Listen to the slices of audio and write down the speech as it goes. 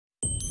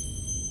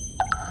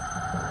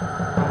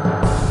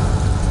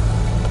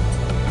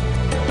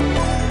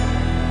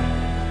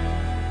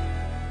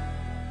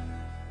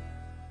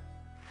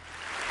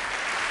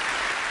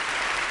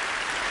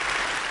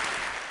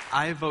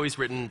I've always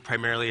written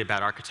primarily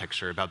about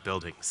architecture, about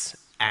buildings.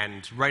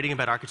 And writing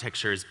about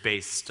architecture is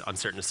based on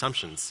certain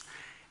assumptions.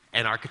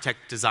 An architect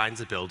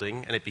designs a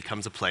building and it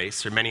becomes a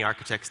place, or many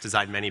architects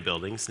design many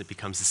buildings and it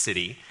becomes a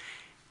city.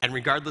 And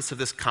regardless of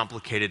this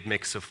complicated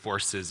mix of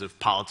forces of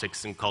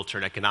politics and culture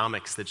and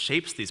economics that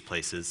shapes these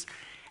places,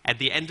 at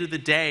the end of the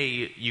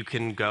day, you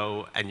can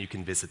go and you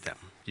can visit them.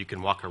 You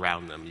can walk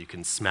around them, you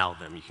can smell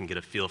them, you can get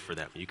a feel for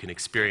them, you can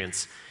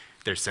experience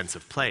their sense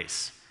of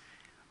place.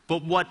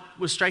 But what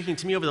was striking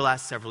to me over the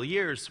last several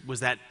years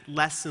was that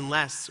less and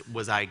less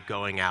was I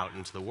going out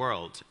into the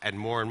world, and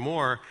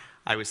more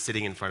I was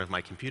sitting in front of my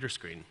computer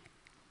screen.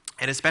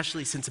 And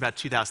especially since about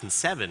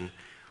 2007,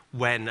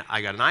 when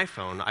I got an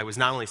iPhone, I was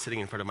not only sitting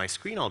in front of my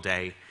screen all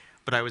day,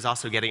 but I was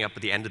also getting up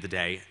at the end of the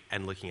day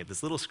and looking at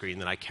this little screen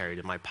that I carried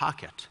in my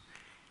pocket.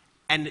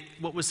 And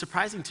what was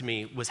surprising to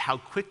me was how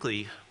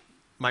quickly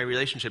my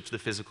relationship to the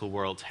physical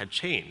world had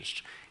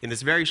changed. In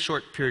this very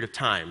short period of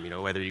time,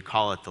 whether you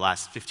call it the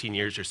last 15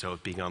 years or so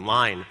of being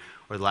online,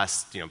 or the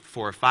last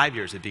 4 or 5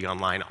 years of being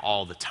online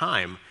all the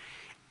time,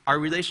 our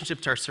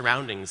relationship to our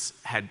surroundings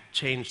had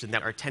changed in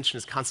that our attention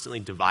is constantly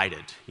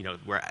divided.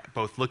 We're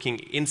both looking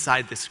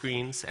inside the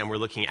screens and we're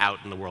looking out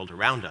in the world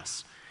around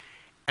us.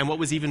 And what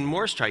was even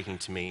more striking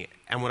to me,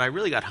 and what I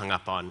really got hung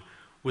up on,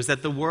 was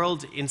that the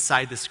world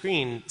inside the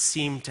screen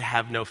seemed to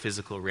have no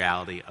physical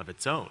reality of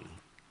its own.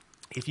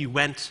 If you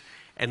went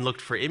and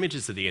looked for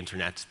images of the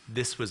internet,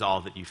 this was all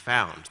that you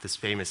found. This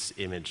famous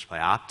image by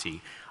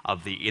Opti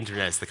of the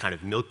internet as the kind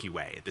of Milky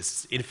Way,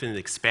 this infinite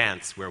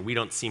expanse where we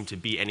don't seem to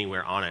be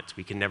anywhere on it.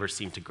 We can never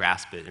seem to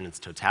grasp it in its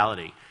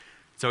totality.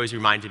 It's always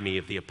reminded me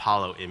of the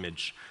Apollo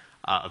image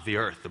of the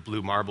Earth, the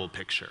blue marble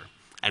picture.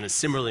 And is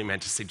similarly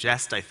meant to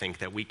suggest, I think,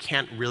 that we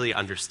can't really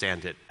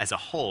understand it as a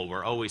whole.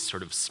 We're always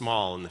sort of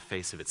small in the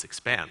face of its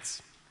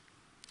expanse.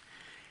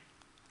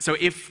 So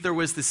if there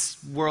was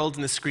this world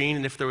in the screen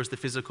and if there was the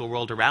physical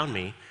world around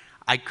me,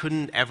 I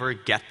couldn't ever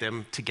get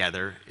them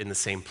together in the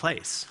same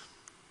place.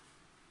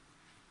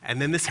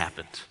 And then this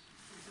happened.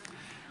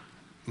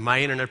 My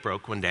internet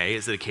broke one day,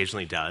 as it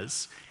occasionally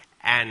does,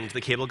 and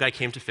the cable guy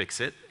came to fix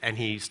it, and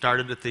he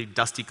started at the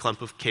dusty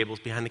clump of cables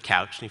behind the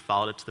couch, and he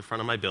followed it to the front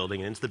of my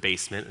building and into the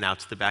basement and out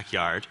to the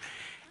backyard,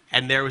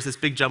 and there was this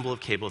big jumble of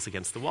cables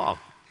against the wall.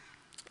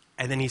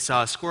 And then he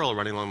saw a squirrel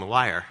running along the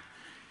wire.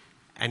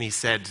 And he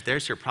said,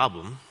 "There's your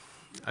problem.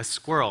 A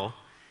squirrel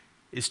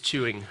is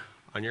chewing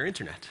on your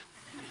internet."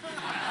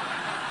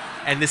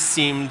 And this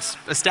seemed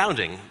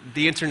astounding.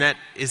 The internet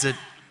is a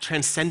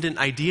transcendent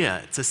idea.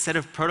 It's a set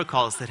of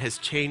protocols that has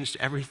changed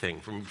everything,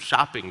 from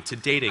shopping to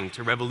dating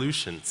to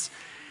revolutions.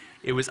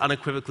 It was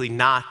unequivocally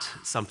not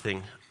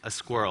something a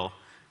squirrel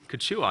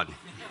could chew on.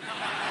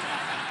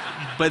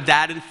 But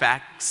that, in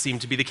fact,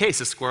 seemed to be the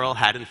case. A squirrel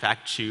had, in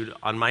fact, chewed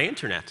on my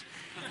internet.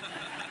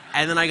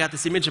 And then I got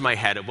this image in my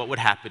head of what would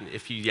happen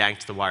if you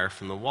yanked the wire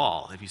from the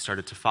wall, if you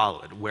started to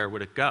follow it. Where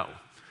would it go?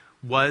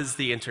 Was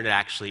the internet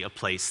actually a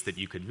place that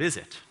you could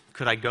visit?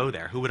 Could I go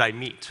there? Who would I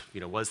meet?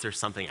 Was there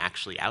something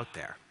actually out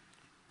there?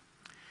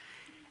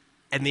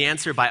 And the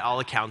answer, by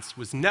all accounts,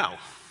 was no.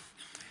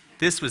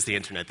 This was the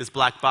internet, this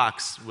black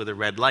box with a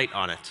red light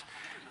on it,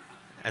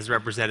 as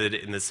represented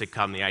in the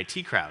sitcom The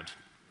IT Crowd.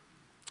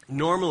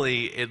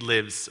 Normally, it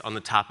lives on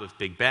the top of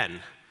Big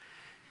Ben,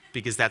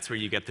 because that's where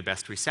you get the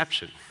best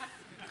reception.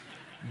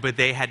 But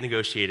they had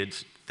negotiated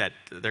that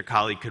their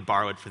colleague could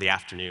borrow it for the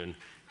afternoon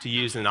to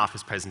use in an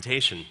office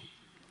presentation.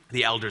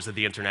 The elders of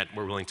the internet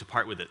were willing to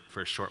part with it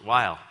for a short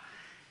while.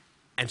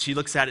 And she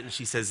looks at it and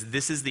she says,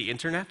 "This is the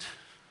internet?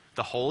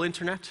 The whole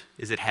internet?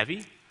 Is it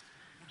heavy?"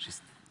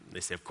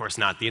 They say, "Of course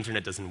not. The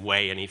internet doesn't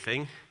weigh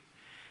anything."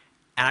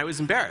 And I was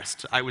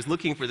embarrassed. I was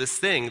looking for this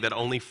thing that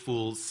only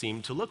fools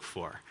seem to look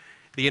for.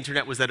 The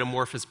internet was that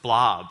amorphous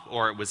blob,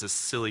 or it was a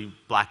silly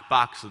black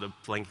box with a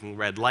blinking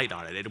red light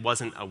on it. It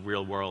wasn't a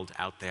real world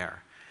out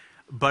there.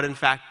 But in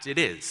fact, it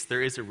is.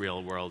 There is a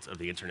real world of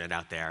the internet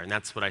out there, and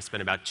that's what I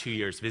spent about 2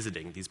 years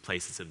visiting, these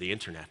places of the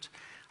internet.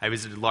 I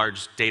visited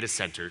large data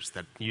centers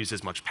that use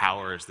as much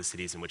power as the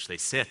cities in which they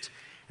sit,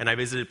 and I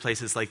visited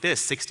places like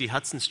this, 60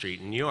 Hudson Street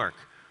in New York,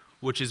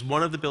 which is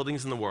one of the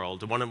buildings in the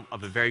world, one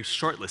of a very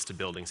short list of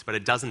buildings, about a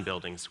dozen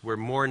buildings, where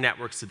more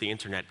networks of the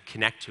internet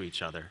connect to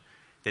each other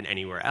than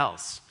anywhere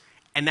else.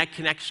 And that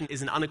connection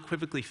is an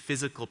unequivocally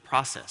physical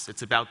process.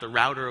 It's about the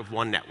router of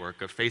one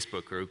network, of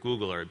Facebook or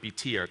Google or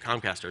BT or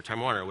Comcast or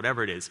Time Warner or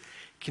whatever it is,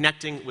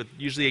 connecting with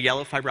usually a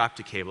yellow fiber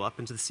optic cable up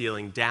into the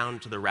ceiling down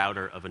to the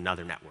router of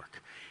another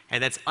network.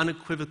 And that's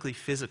unequivocally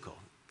physical,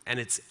 and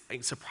it's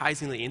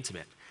surprisingly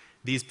intimate.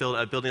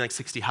 A building like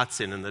 60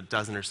 Hudson and the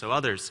dozen or so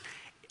others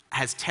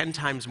has 10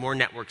 times more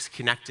networks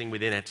connecting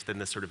within it than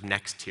the sort of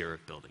next tier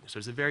of buildings. So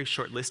there's a very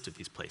short list of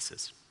these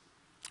places.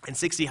 And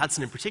 60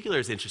 Hudson in particular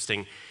is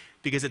interesting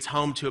because it's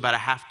home to about a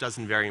half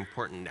dozen very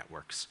important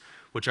networks,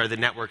 which are the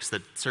networks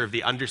that serve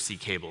the undersea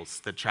cables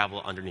that travel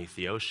underneath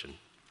the ocean,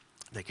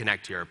 that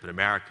connect Europe and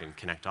America and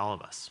connect all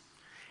of us.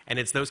 And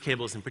it's those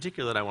cables in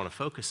particular that I want to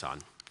focus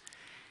on.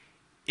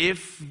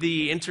 If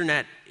the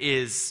internet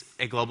is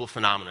a global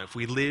phenomenon, if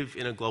we live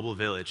in a global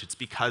village, it's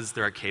because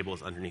there are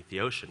cables underneath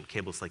the ocean,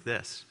 cables like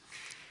this.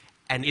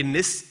 And in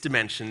this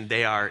dimension,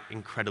 they are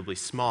incredibly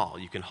small.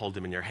 You can hold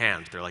them in your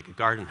hand. They're like a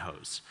garden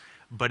hose.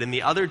 But in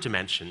the other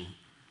dimension,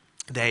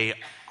 they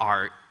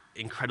are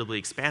incredibly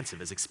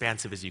expansive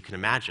as you can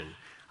imagine.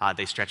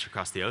 They stretch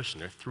across the ocean.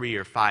 They're 3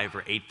 or 5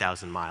 or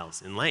 8,000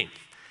 miles in length.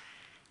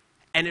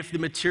 And if the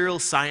material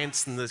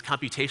science and the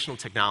computational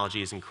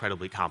technology is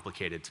incredibly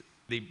complicated,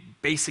 the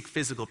basic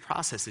physical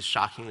process is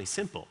shockingly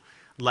simple.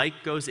 Light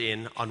goes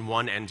in on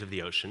one end of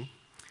the ocean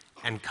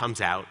and comes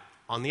out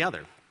on the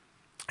other.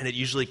 And it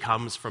usually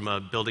comes from a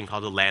building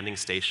called a landing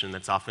station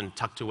that's often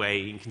tucked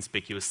away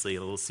inconspicuously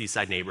in a little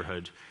seaside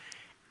neighborhood.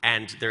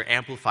 And there are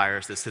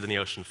amplifiers that sit on the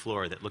ocean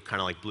floor that look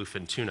kind of like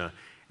bluefin tuna,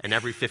 and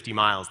every 50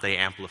 miles they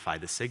amplify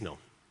the signal.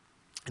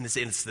 And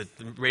the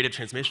rate of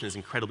transmission is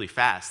incredibly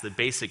fast. The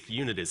basic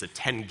unit is a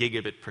 10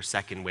 gigabit per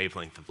second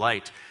wavelength of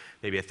light,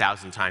 maybe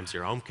 1,000 times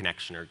your home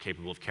connection, are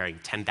capable of carrying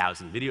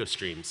 10,000 video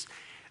streams.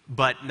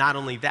 But not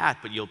only that,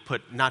 but you'll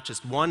put not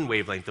just one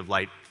wavelength of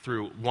light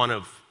through one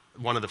of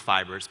the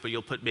fibers, but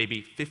you'll put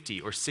maybe 50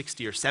 or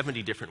 60 or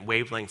 70 different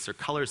wavelengths or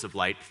colors of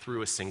light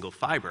through a single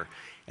fiber.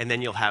 And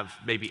then you'll have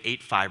maybe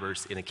 8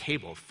 fibers in a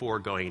cable, 4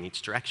 going in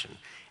each direction.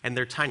 And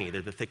they're tiny,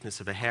 they're the thickness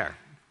of a hair.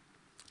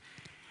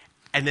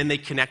 And then they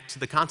connect to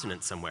the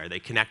continent somewhere. They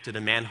connect at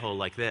a manhole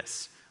like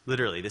this.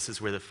 Literally, this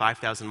is where the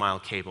 5,000-mile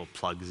cable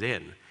plugs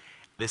in.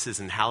 This is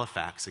in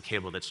Halifax, a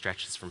cable that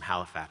stretches from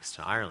Halifax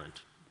to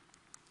Ireland.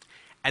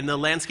 And the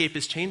landscape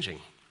is changing.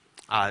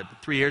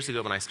 3 years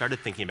ago, when I started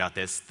thinking about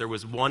this, there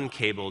was one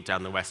cable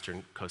down the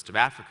western coast of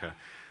Africa,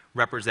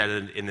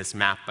 represented in this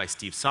map by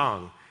Steve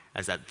Song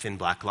as that thin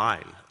black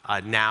line.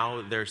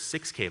 Now there's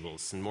 6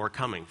 cables and more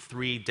coming,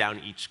 3 down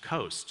each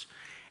coast.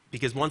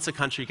 Because once a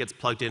country gets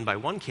plugged in by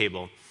one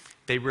cable,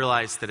 they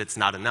realize that it's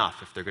not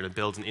enough. If they're going to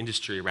build an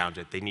industry around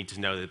it, they need to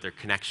know that their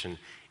connection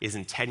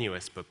isn't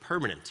tenuous but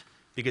permanent.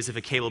 Because if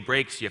a cable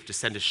breaks, you have to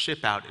send a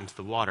ship out into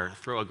the water,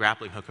 throw a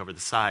grappling hook over the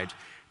side,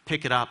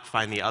 pick it up,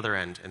 find the other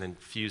end, and then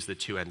fuse the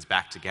 2 ends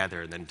back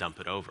together and then dump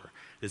it over.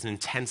 It's an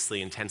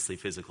intensely, intensely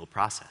physical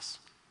process.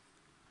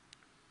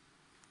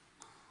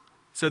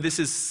 So this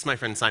is my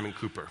friend Simon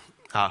Cooper,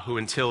 who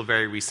until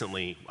very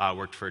recently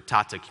worked for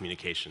Tata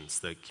Communications,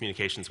 the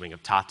communications wing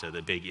of Tata,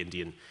 the big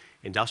Indian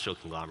industrial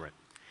conglomerate.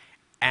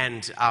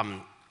 And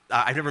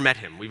I've never met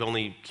him. We've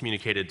only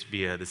communicated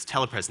via this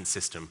telepresence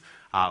system,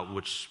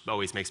 which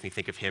always makes me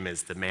think of him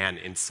as the man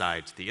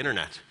inside the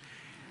internet.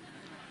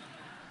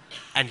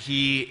 And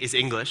he is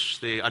English.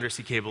 The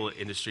undersea cable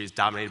industry is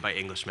dominated by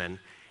Englishmen,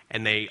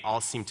 and they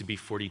all seem to be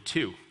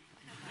 42.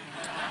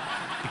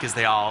 Because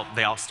they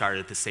all started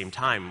at the same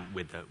time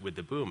with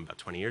the boom about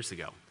 20 years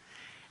ago.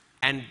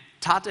 And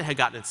Tata had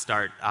gotten its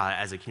start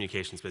as a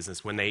communications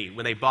business when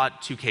they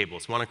bought 2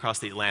 cables, one across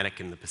the Atlantic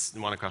and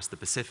one across the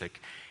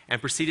Pacific,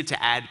 and proceeded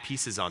to add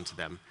pieces onto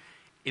them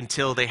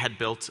until they had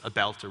built a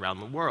belt around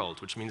the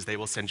world, which means they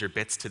will send your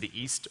bits to the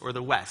east or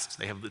the west.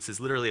 This is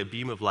literally a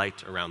beam of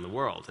light around the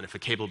world. And if a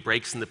cable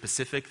breaks in the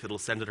Pacific, it'll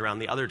send it around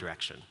the other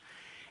direction.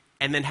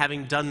 And then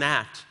having done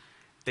that,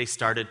 they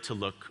started to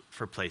look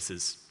for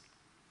places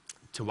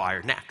to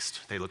wire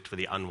next. They looked for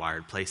the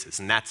unwired places,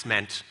 and that's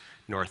meant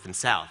north and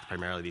south,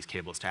 primarily these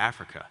cables to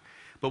Africa.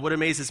 But what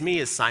amazes me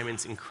is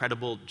Simon's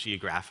incredible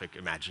geographic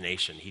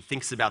imagination. He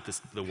thinks about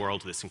the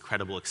world with this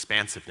incredible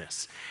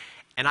expansiveness.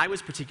 And I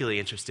was particularly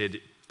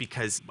interested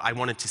because I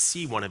wanted to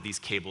see one of these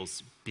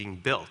cables being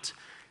built.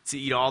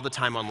 See, all the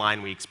time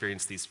online we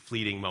experience these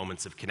fleeting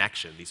moments of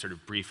connection, these sort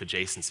of brief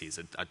adjacencies,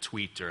 a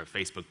tweet or a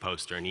Facebook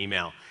post or an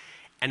email.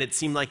 And it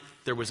seemed like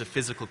there was a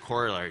physical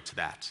corollary to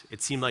that.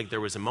 It seemed like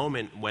there was a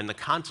moment when the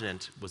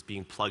continent was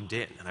being plugged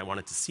in, and I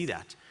wanted to see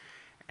that.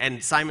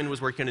 And Simon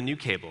was working on a new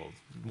cable,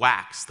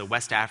 WAX, the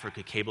West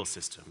Africa cable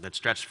system, that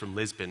stretched from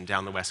Lisbon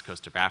down the west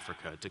coast of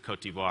Africa to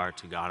Cote d'Ivoire,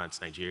 to Ghana,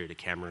 to Nigeria, to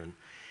Cameroon.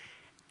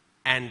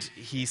 And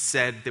he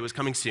said it was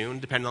coming soon,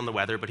 depending on the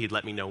weather, but he'd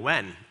let me know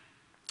when.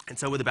 And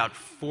so with about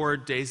 4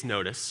 days'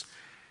 notice,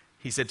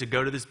 he said to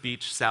go to this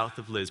beach south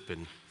of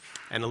Lisbon,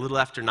 and a little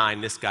after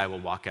 9, this guy will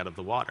walk out of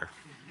the water.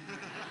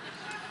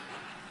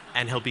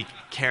 And he'll be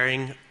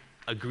carrying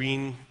a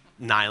green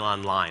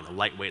nylon line, a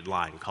lightweight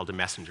line called a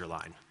messenger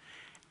line.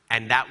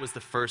 And that was the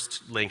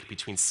first link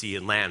between sea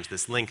and land,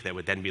 this link that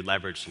would then be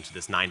leveraged into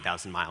this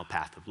 9,000-mile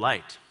path of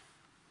light.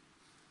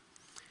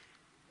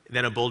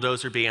 Then a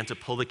bulldozer began to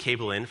pull the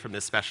cable in from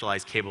this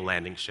specialized cable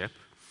landing ship,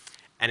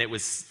 and it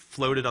was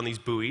floated on these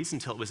buoys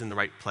until it was in the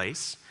right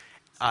place.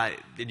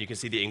 Then you can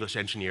see the English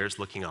engineers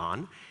looking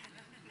on.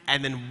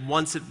 And then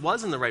once it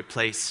was in the right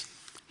place,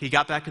 he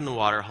got back in the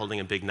water holding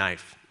a big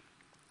knife,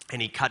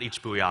 and he cut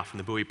each buoy off, and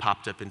the buoy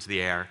popped up into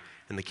the air,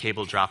 and the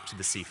cable dropped to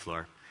the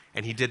seafloor.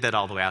 And he did that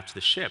all the way out to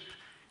the ship.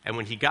 And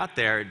when he got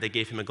there, they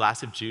gave him a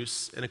glass of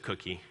juice and a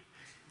cookie,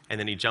 and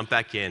then he jumped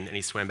back in, and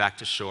he swam back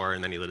to shore,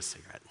 and then he lit a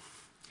cigarette.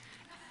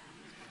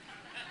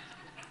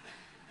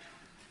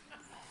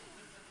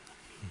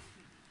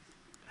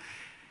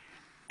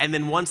 And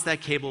then once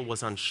that cable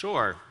was on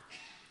shore,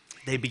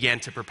 they began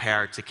to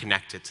prepare to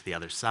connect it to the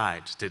other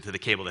side, to the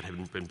cable that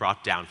had been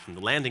brought down from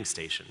the landing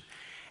station.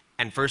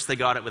 And first they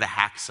got it with a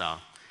hacksaw,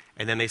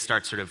 and then they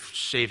start sort of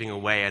shaving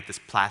away at this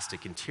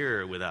plastic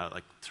interior with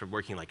sort of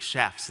working like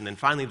chefs. And then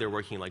finally they're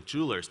working like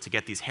jewelers to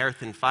get these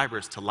hair-thin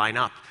fibers to line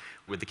up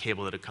with the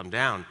cable that had come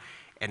down.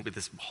 And with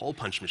this hole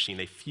punch machine,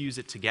 they fuse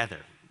it together.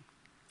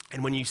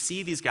 And when you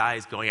see these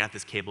guys going at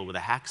this cable with a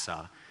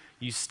hacksaw,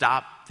 you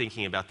stop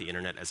thinking about the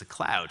internet as a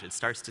cloud. It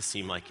starts to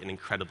seem like an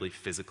incredibly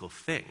physical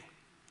thing.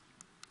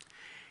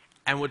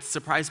 And what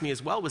surprised me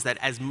as well was that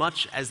as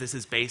much as this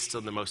is based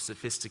on the most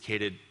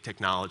sophisticated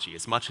technology,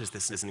 as much as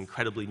this is an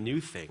incredibly new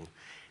thing,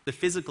 the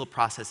physical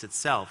process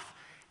itself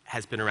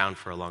has been around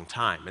for a long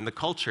time. And the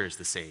culture is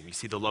the same. You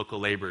see the local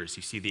laborers,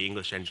 you see the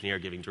English engineer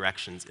giving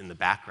directions in the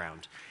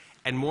background.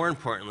 And more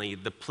importantly,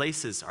 the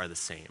places are the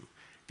same.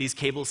 These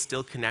cables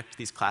still connect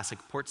these classic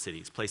port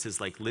cities,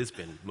 places like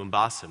Lisbon,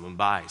 Mombasa,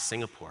 Mumbai,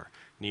 Singapore,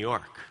 New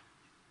York.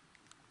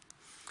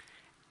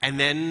 And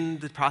then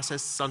the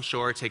process on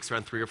shore takes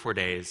around 3 or 4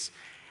 days.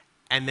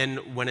 And then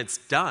when it's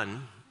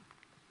done,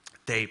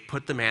 they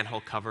put the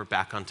manhole cover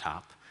back on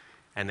top,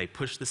 and they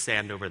push the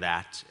sand over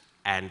that,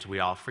 and we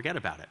all forget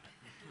about it.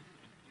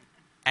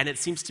 And it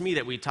seems to me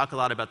that we talk a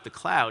lot about the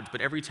cloud, but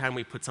every time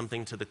we put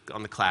something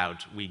on the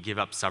cloud, we give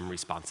up some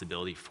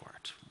responsibility for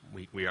it.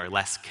 We are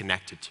less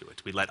connected to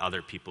it. We let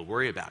other people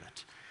worry about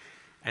it.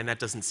 And that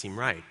doesn't seem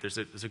right. There's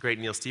a great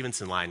Neil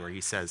Stephenson line where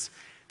he says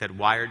that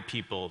wired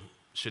people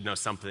should know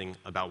something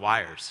about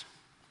wires.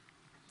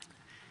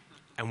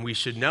 And we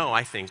should know,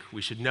 I think,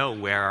 we should know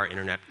where our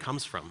internet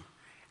comes from.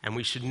 And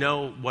we should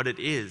know what it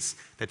is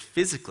that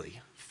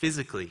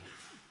physically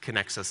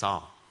connects us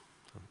all.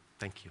 So,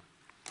 thank you.